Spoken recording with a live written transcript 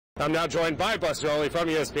I'm now joined by Buster Olney from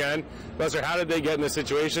ESPN. Buster, how did they get in this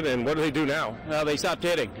situation, and what do they do now? Well, they stopped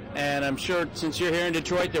hitting, and I'm sure since you're here in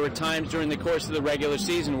Detroit, there were times during the course of the regular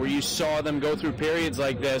season where you saw them go through periods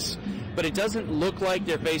like this, but it doesn't look like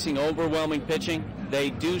they're facing overwhelming pitching.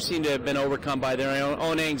 They do seem to have been overcome by their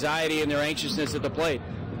own anxiety and their anxiousness at the plate.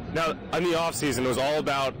 Now, in the offseason, it was all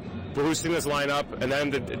about boosting this lineup, and then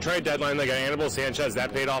the trade deadline, they got Anibal Sanchez.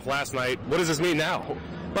 That paid off last night. What does this mean now?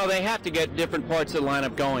 Well, they have to get different parts of the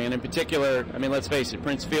lineup going, and in particular, I mean, let's face it,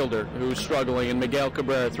 Prince Fielder, who's struggling, and Miguel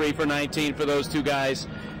Cabrera, 3 for 19 for those two guys.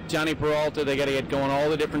 Johnny Peralta, they got to get going, all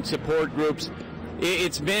the different support groups.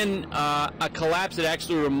 It's been a collapse that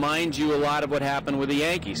actually reminds you a lot of what happened with the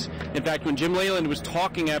Yankees. In fact, when Jim Leyland was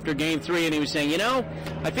talking after Game 3 and he was saying, you know,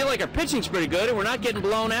 I feel like our pitching's pretty good and we're not getting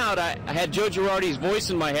blown out, I had Joe Girardi's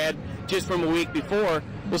voice in my head just from a week before.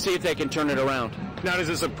 We'll see if they can turn it around. Now, does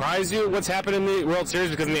it surprise you what's happened in the World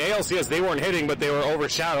Series? Because in the ALCS, they weren't hitting, but they were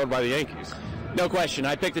overshadowed by the Yankees. No question.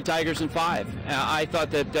 I picked the Tigers in 5. I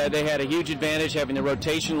thought that they had a huge advantage having the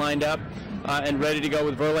rotation lined up and ready to go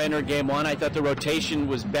with Verlander in Game 1. I thought the rotation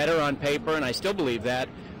was better on paper, and I still believe that,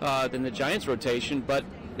 than the Giants' rotation, but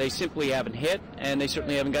they simply haven't hit, and they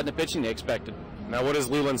certainly haven't gotten the pitching they expected. Now, what does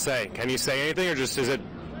Leyland say? Can you say anything, or just is it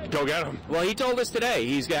go get him? Well, he told us today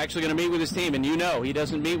he's actually going to meet with his team, and you know he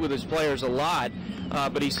doesn't meet with his players a lot,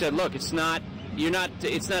 but he said, look, it's not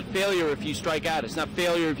failure if you strike out. It's not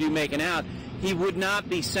failure if you make an out. He would not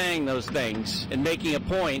be saying those things and making a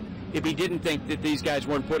point if he didn't think that these guys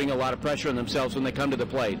weren't putting a lot of pressure on themselves when they come to the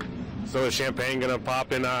plate. So is champagne going to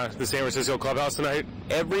pop in the San Francisco clubhouse tonight?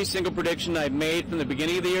 Every single prediction I've made from the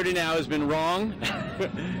beginning of the year to now has been wrong.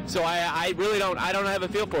 So I really don't have a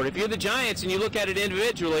feel for it. If you're the Giants and you look at it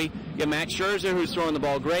individually, you get Max Scherzer, who's throwing the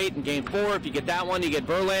ball great in Game 4. If you get that one, you get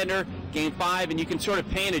Verlander, Game 5, and you can sort of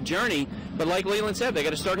paint a journey. But like Leland said, they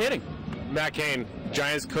got to start hitting. Matt Cain,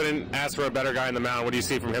 Giants couldn't ask for a better guy in the mound. What do you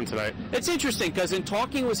see from him tonight? It's interesting because in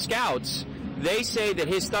talking with scouts, they say that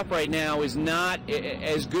his stuff right now is not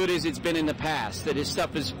as good as it's been in the past, that his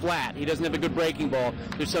stuff is flat. He doesn't have a good breaking ball.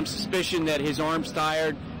 There's some suspicion that his arm's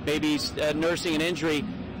tired, maybe he's nursing an injury.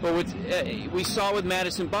 But what we saw with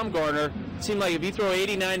Madison Bumgarner, it seemed like if you throw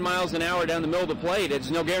 89 miles an hour down the middle of the plate,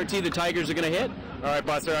 it's no guarantee the Tigers are going to hit. All right,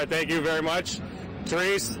 Buster, I thank you very much.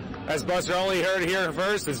 Therese, as Buster only heard here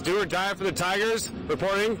first, it's do or die for the Tigers.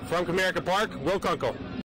 Reporting from Comerica Park, Will Kunkel.